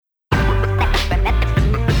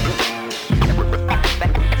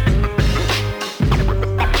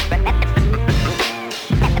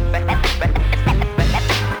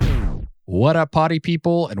What up, potty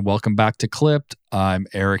people, and welcome back to Clipped. I'm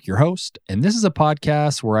Eric, your host, and this is a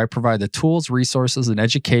podcast where I provide the tools, resources, and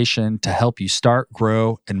education to help you start,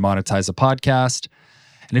 grow, and monetize a podcast.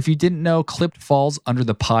 And if you didn't know, Clipped falls under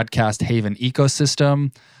the Podcast Haven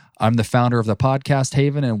ecosystem. I'm the founder of the Podcast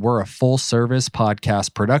Haven, and we're a full-service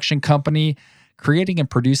podcast production company creating and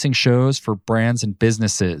producing shows for brands and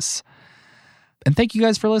businesses. And thank you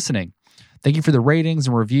guys for listening. Thank you for the ratings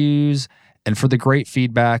and reviews and for the great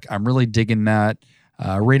feedback. I'm really digging that.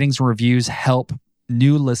 Ratings and reviews help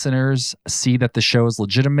new listeners see that the show is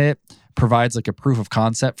legitimate, provides like a proof of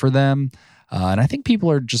concept for them. And I think people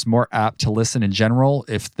are just more apt to listen in general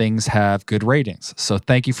if things have good ratings. So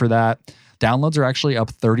thank you for that. Downloads are actually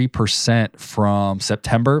up 30% from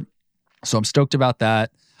September. So I'm stoked about that.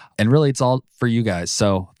 And really, it's all for you guys.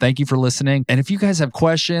 So thank you for listening. And if you guys have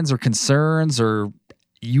questions or concerns or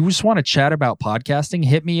you just want to chat about podcasting,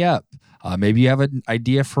 hit me up. Maybe you have an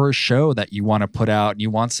idea for a show that you want to put out and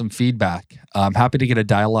you want some feedback. I'm happy to get a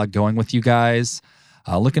dialogue going with you guys.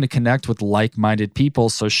 Looking to connect with like-minded people,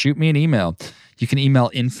 so shoot me an email. You can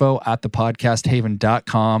email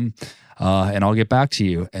info@thepodcasthaven.com, and I'll get back to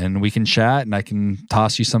you. And we can chat, and I can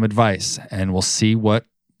toss you some advice, and we'll see what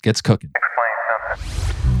gets cooking. Explain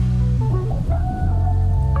something.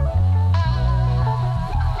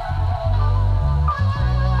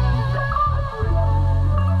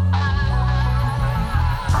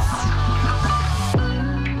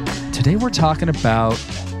 Today we're talking about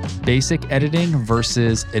basic editing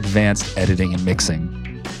versus advanced editing and mixing.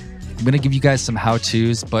 I'm going to give you guys some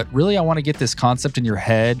how-tos, but really I want to get this concept in your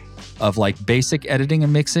head of like basic editing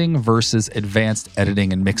and mixing versus advanced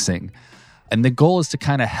editing and mixing. And the goal is to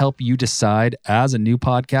kind of help you decide as a new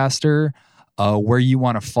podcaster where you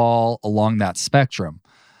want to fall along that spectrum.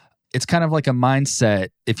 It's kind of like a mindset.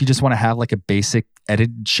 If you just want to have like a basic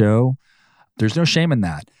edited show, there's no shame in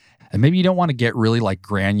that. And maybe you don't want to get really like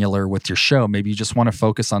granular with your show. Maybe you just want to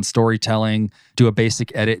focus on storytelling, do a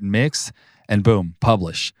basic edit and mix, and boom,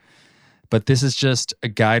 publish. But this is just a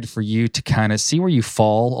guide for you to kind of see where you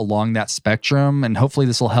fall along that spectrum. And hopefully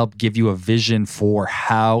this will help give you a vision for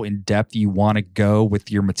how in depth you want to go with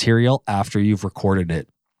your material after you've recorded it.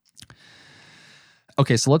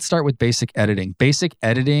 Okay, so let's start with basic editing. Basic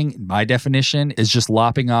editing, my definition, is just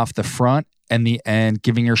lopping off the front and the end,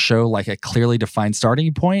 giving your show like a clearly defined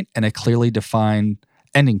starting point and a clearly defined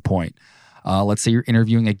ending point. Let's say you're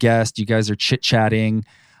interviewing a guest, you guys are chit-chatting.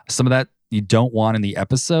 Some of that you don't want in the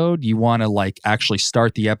episode. You want to like actually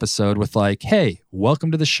start the episode with like, hey,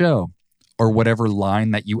 welcome to the show, or whatever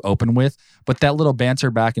line that you open with. But that little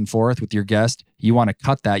banter back and forth with your guest, you want to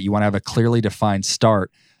cut that. You want to have a clearly defined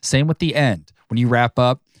start. Same with the end. When you wrap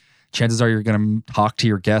up, chances are you're going to talk to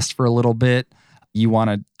your guest for a little bit. You want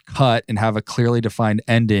to cut and have a clearly defined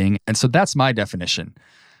ending. And so that's my definition.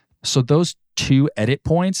 So those two edit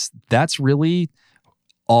points, that's really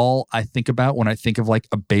all I think about when I think of like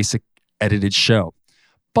a basic edited show.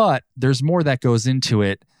 But there's more that goes into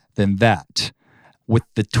it than that. With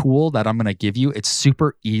the tool that I'm going to give you, it's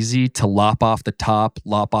super easy to lop off the top,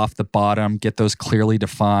 lop off the bottom, get those clearly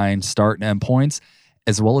defined start and end points,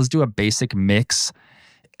 as well as do a basic mix.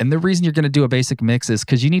 And the reason you're going to do a basic mix is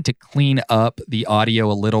because you need to clean up the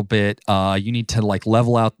audio a little bit. You need to like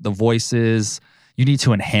level out the voices. You need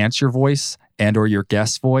to enhance your voice and or your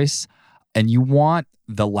guest voice. And you want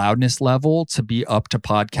the loudness level to be up to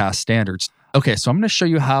podcast standards. Okay, so I'm going to show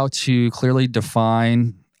you how to clearly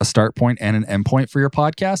define a start point and an end point for your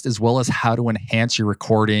podcast, as well as how to enhance your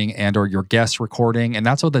recording and or your guest recording. And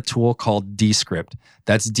that's with a tool called Descript.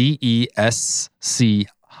 That's Descript.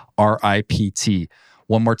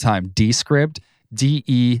 One more time, Descript,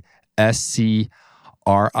 Descript.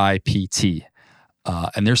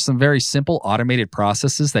 And there's some very simple automated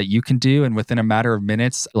processes that you can do. And within a matter of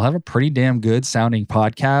minutes, you'll have a pretty damn good sounding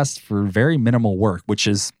podcast for very minimal work, which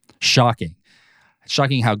is shocking. It's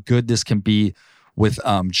shocking how good this can be with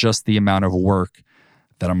just the amount of work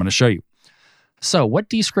that I'm going to show you. So what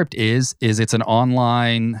Descript is it's an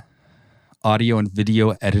online audio and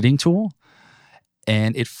video editing tool.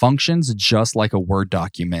 And it functions just like a Word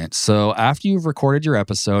document. So after you've recorded your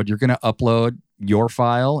episode, you're going to upload your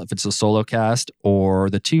file if it's a solo cast, or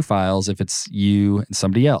the two files if it's you and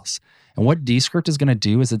somebody else. And what Descript is going to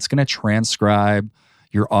do is it's going to transcribe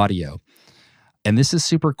your audio. And this is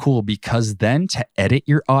super cool because then to edit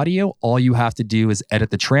your audio, all you have to do is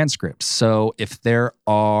edit the transcript. So if there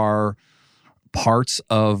are parts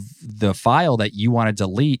of the file that you want to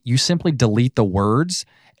delete, you simply delete the words.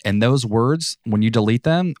 And those words, when you delete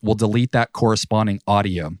them, will delete that corresponding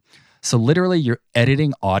audio. So literally, you're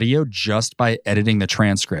editing audio just by editing the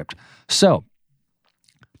transcript. So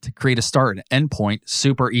To create a start and end point,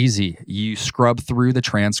 super easy. You scrub through the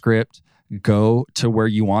transcript, go to where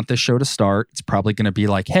you want the show to start. It's probably going to be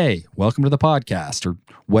like, hey, welcome to the podcast, or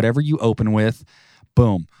whatever you open with.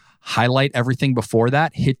 Boom. Highlight everything before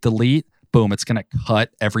that, hit delete. Boom. It's going to cut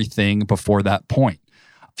everything before that point.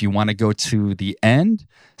 If you want to go to the end,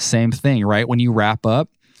 same thing, right? When you wrap up,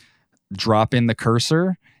 drop in the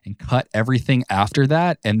cursor and cut everything after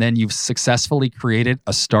that. And then you've successfully created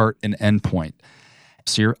a start and end point.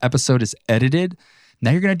 So your episode is edited. Now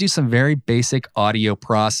you're going to do some very basic audio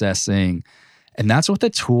processing. And that's with a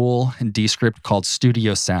tool in Descript called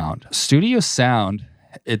Studio Sound. Studio Sound,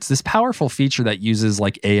 it's this powerful feature that uses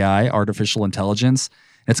like AI, artificial intelligence.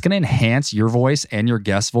 It's going to enhance your voice and your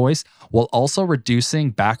guest voice while also reducing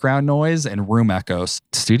background noise and room echoes.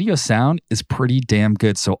 Studio Sound is pretty damn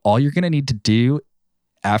good. So all you're going to need to do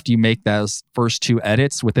after you make those first 2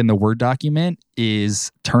 edits within the Word document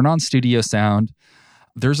is turn on Studio Sound.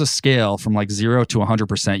 There's a scale from like 0 to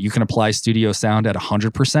 100%. You can apply Studio Sound at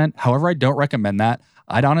 100%. However, I don't recommend that.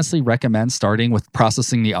 I'd honestly recommend starting with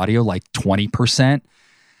processing the audio like 20%.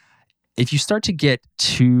 If you start to get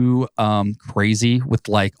too crazy with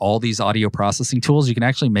like all these audio processing tools, you can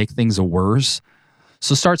actually make things worse.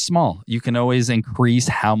 So start small. You can always increase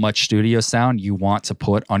how much Studio Sound you want to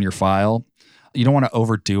put on your file. You don't want to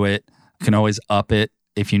overdo it. You can always up it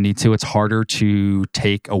if you need to. It's harder to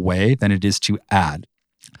take away than it is to add.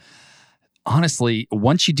 Honestly,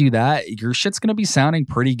 once you do that, your shit's going to be sounding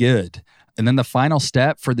pretty good. And then the final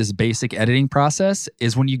step for this basic editing process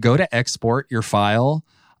is when you go to export your file,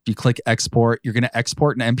 you click export, you're going to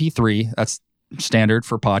export an MP3. That's standard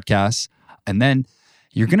for podcasts. And then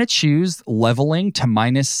you're going to choose leveling to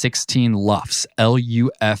 -16 LUFS,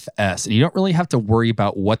 LUFS. And you don't really have to worry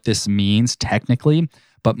about what this means technically,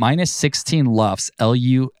 but -16 LUFS,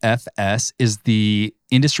 LUFS, is the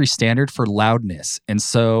industry standard for loudness. And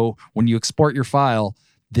so when you export your file,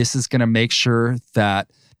 this is going to make sure that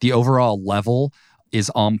the overall level is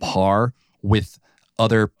on par with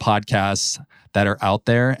other podcasts that are out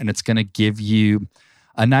there. And it's going to give you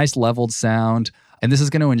a nice leveled sound. And this is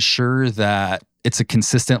going to ensure that it's a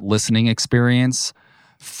consistent listening experience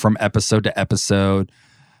from episode to episode.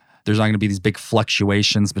 There's not going to be these big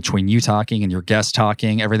fluctuations between you talking and your guest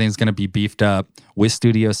talking. Everything's going to be beefed up with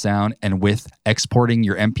Studio Sound and with exporting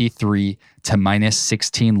your MP3 to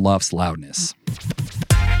 -16 LUFS loudness.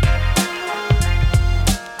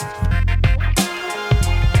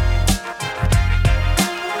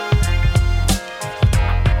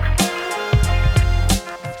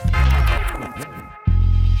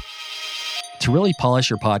 To really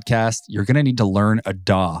polish your podcast, you're going to need to learn a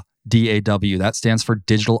DAW. DAW. That stands for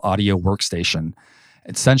Digital Audio Workstation.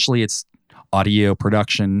 Essentially, it's audio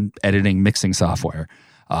production, editing, mixing software.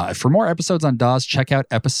 For more episodes on DAWs, check out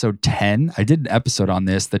episode 10. I did an episode on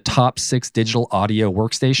this, the top 6 digital audio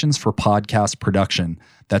workstations for podcast production.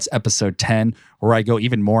 That's episode 10, where I go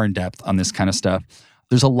even more in depth on this kind of stuff.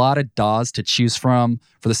 There's a lot of DAWs to choose from.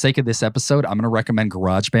 For the sake of this episode, I'm going to recommend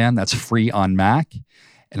GarageBand. That's free on Mac.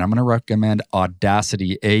 And I'm going to recommend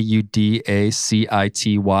Audacity, Audacity,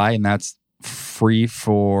 and that's free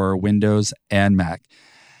for Windows and Mac.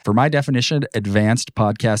 For my definition, advanced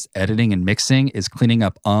podcast editing and mixing is cleaning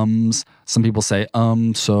up ums. Some people say, I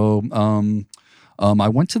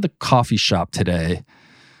went to the coffee shop today.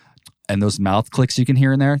 And those mouth clicks you can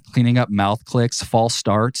hear in there, cleaning up mouth clicks, false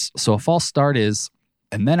starts. So a false start is,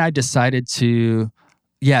 and then I decided to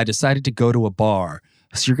go to a bar.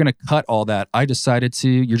 So you're going to cut all that. You're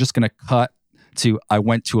just going to cut to, I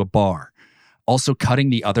went to a bar. Also cutting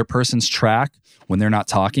the other person's track when they're not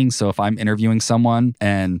talking. So if I'm interviewing someone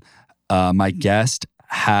and my guest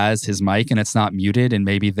has his mic and it's not muted, and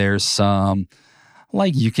maybe there's some,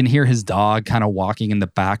 like you can hear his dog kind of walking in the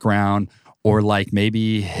background, or like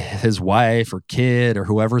maybe his wife or kid or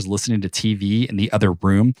whoever's listening to TV in the other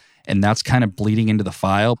room, and that's kind of bleeding into the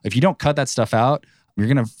file. If you don't cut that stuff out, you're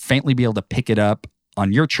going to faintly be able to pick it up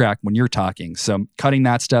on your track when you're talking. So cutting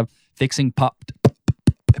that stuff, fixing popped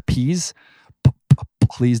peas.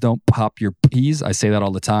 Please don't pop your peas. I say that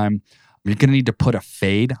all the time. You're going to need to put a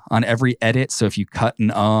fade on every edit. So if you cut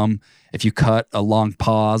if you cut a long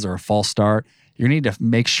pause or a false start, you need to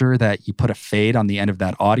make sure that you put a fade on the end of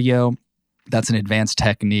that audio. That's an advanced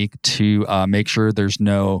technique to make sure there's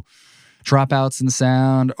no dropouts in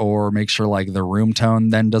sound, or make sure like the room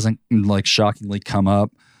tone then doesn't like shockingly come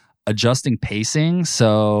up. Adjusting pacing.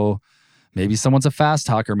 So maybe someone's a fast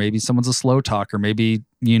talker, maybe someone's a slow talker, maybe,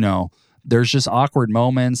 there's just awkward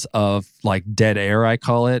moments of like dead air, I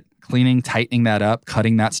call it. Cleaning, tightening that up,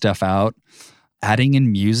 cutting that stuff out. Adding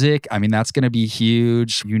in music. I mean, that's going to be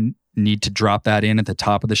huge. need to drop that in at the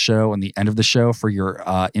top of the show and the end of the show for your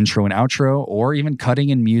intro and outro, or even cutting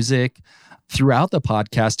in music throughout the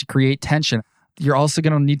podcast to create tension. You're also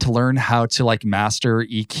going to need to learn how to like master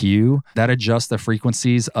EQ that adjusts the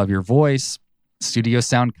frequencies of your voice. Studio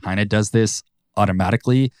Sound kind of does this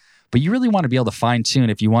automatically, but you really want to be able to fine tune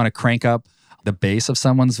if you want to crank up the bass of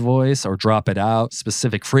someone's voice or drop it out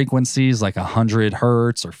specific frequencies like 100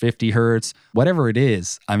 hertz or 50 hertz, whatever it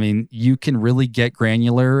is. I mean, you can really get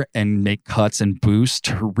granular and make cuts and boosts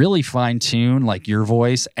to really fine tune like your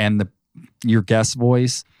voice and your guest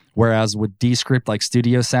voice. Whereas with Descript, like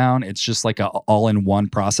Studio Sound, it's just like a all-in-one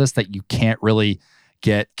process that you can't really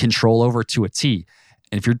get control over to a T.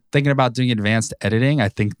 And if you're thinking about doing advanced editing, I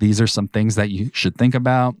think these are some things that you should think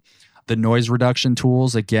about. The noise reduction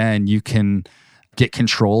tools, again, you can get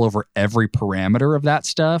control over every parameter of that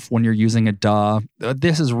stuff when you're using a DAW.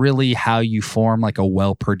 This is really how you form like a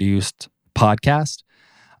well-produced podcast.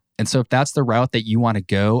 And so if that's the route that you want to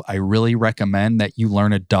go, I really recommend that you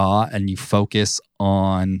learn a DAW and you focus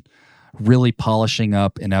on really polishing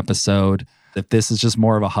up an episode. If this is just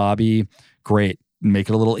more of a hobby, great. Make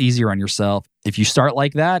it a little easier on yourself. If you start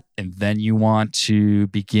like that and then you want to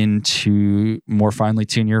begin to more finely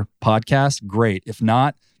tune your podcast, great. If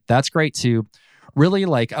not, that's great too. Really,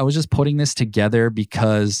 like I was just putting this together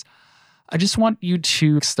because I just want you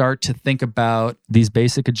to start to think about these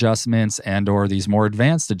basic adjustments and or these more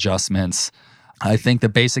advanced adjustments. I think the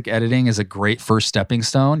basic editing is a great first stepping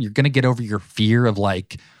stone. You're going to get over your fear of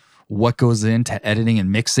like what goes into editing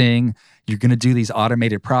and mixing. You're going to do these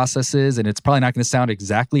automated processes and it's probably not going to sound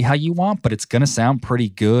exactly how you want, but it's going to sound pretty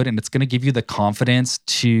good. And it's going to give you the confidence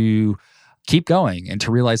to keep going and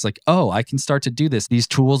to realize like, oh, I can start to do this. These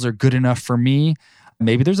tools are good enough for me.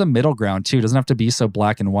 Maybe there's a middle ground too. It doesn't have to be so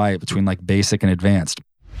black and white between like basic and advanced.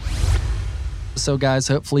 So guys,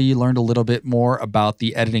 hopefully you learned a little bit more about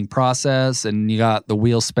the editing process and you got the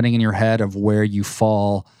wheels spinning in your head of where you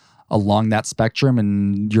fall along that spectrum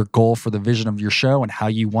and your goal for the vision of your show and how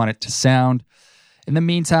you want it to sound. In the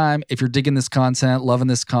meantime, if you're digging this content, loving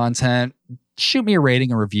this content, shoot me a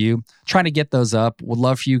rating and review. Trying to get those up. Would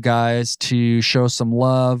love for you guys to show some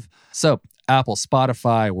love. So Apple,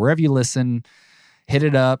 Spotify, wherever you listen, hit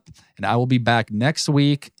it up. And I will be back next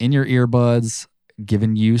week in your earbuds,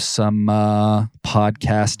 giving you some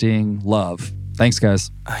podcasting love. Thanks, guys.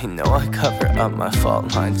 I know I cover up my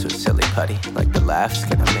fault lines with silly putty. Like the laugh's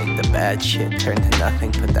gonna make the bad shit turn to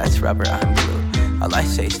nothing. But that's rubber, I'm glue. All I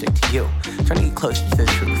say stick to you. Trying to get closer to the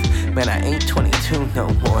truth. Man, I ain't 22 no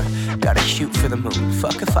more. Gotta shoot for the moon.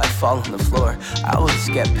 Fuck if I fall on the floor. I always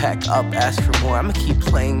get back up, ask for more. I'ma keep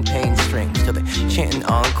playing pain strings till they chanting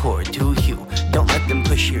encore. Do you? Don't let them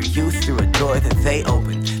push your youth through a door that they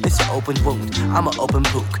open. This an open wound. I'm an open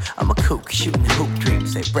book. I'm a kook shooting hoop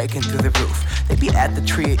dreams. They breaking through the roof. They be at the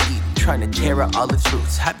tree of Eden trying to tear out all its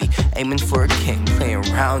roots. I be aiming for a king, playing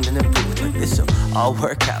around in a booth. Like this'll all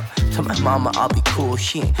work out. Tell my mama I'll be cool.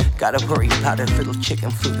 She ain't gotta worry about her little chicken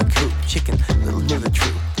flew the coop. Chicken little knew the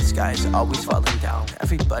truth. The sky's always falling down.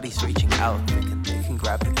 Everybody's reaching out, thinking they can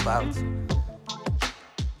grab the clouds.